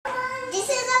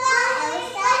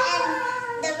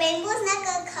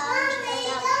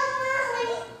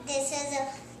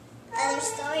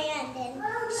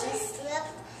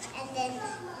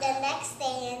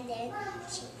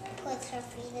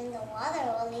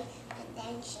died, and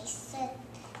then she sit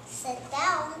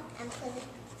down and put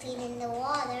feet in the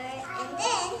water, and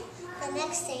then the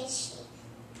next day she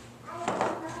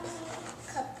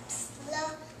kept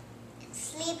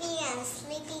sleeping and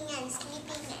sleeping and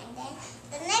sleeping, and then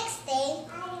the next day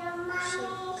she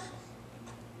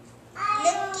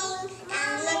looking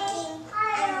and looking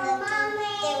and looking.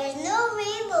 There was no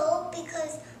rainbow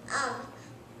because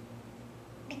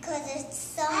it's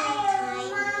summertime.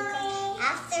 Because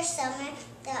after summer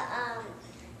the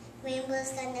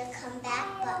rainbow's gonna come back,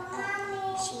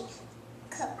 but she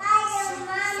kept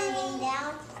sitting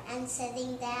down and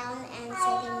sitting down and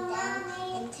sitting down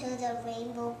until the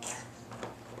rainbow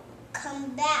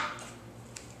come back.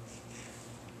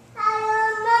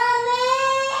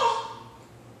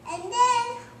 And then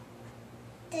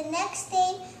the next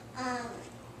day,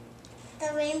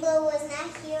 the rainbow was not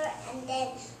here, and then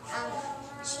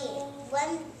she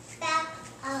went back.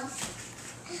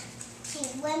 She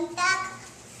went back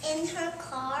in her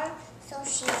car so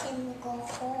she can go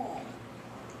home.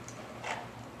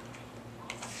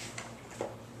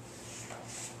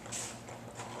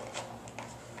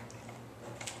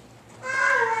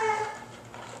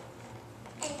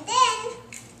 And then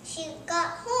she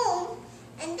got home,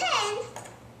 and then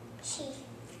she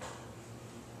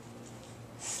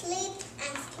slept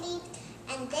and slept,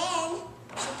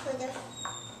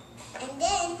 and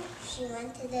then she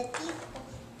went to the deep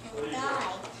pool and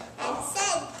died, and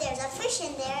said there's a fish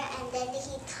in there, and then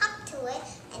he talked to it,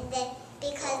 and then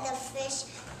because the fish,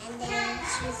 and then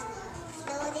she's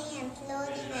floating and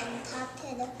talked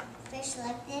to the fish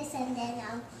like this, and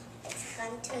then it's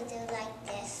going to do like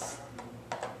this.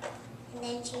 And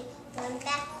then she went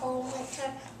back home with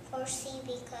her horsey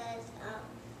because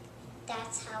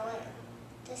that's how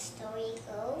the story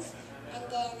goes. And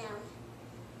then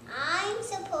I'm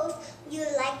supposed you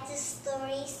like this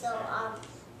story, so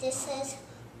this is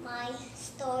my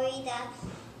story that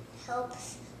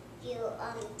helps you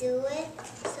do it.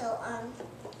 So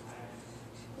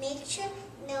make sure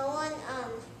no one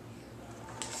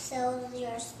sells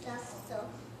your stuff, so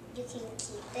you can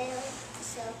keep it,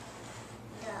 so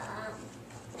the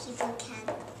people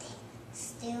can't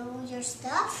steal your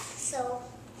stuff. So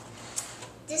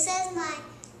this is my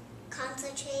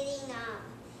concentrating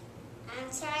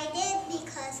answer I did,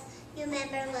 because you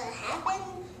remember what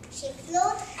happened. She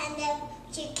floated, and then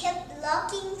she kept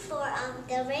looking for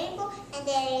the rainbow, and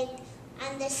then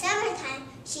in the summertime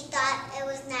she thought it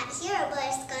was not here, but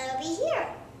it's gonna be here.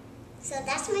 So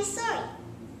that's my story.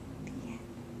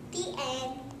 The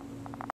end.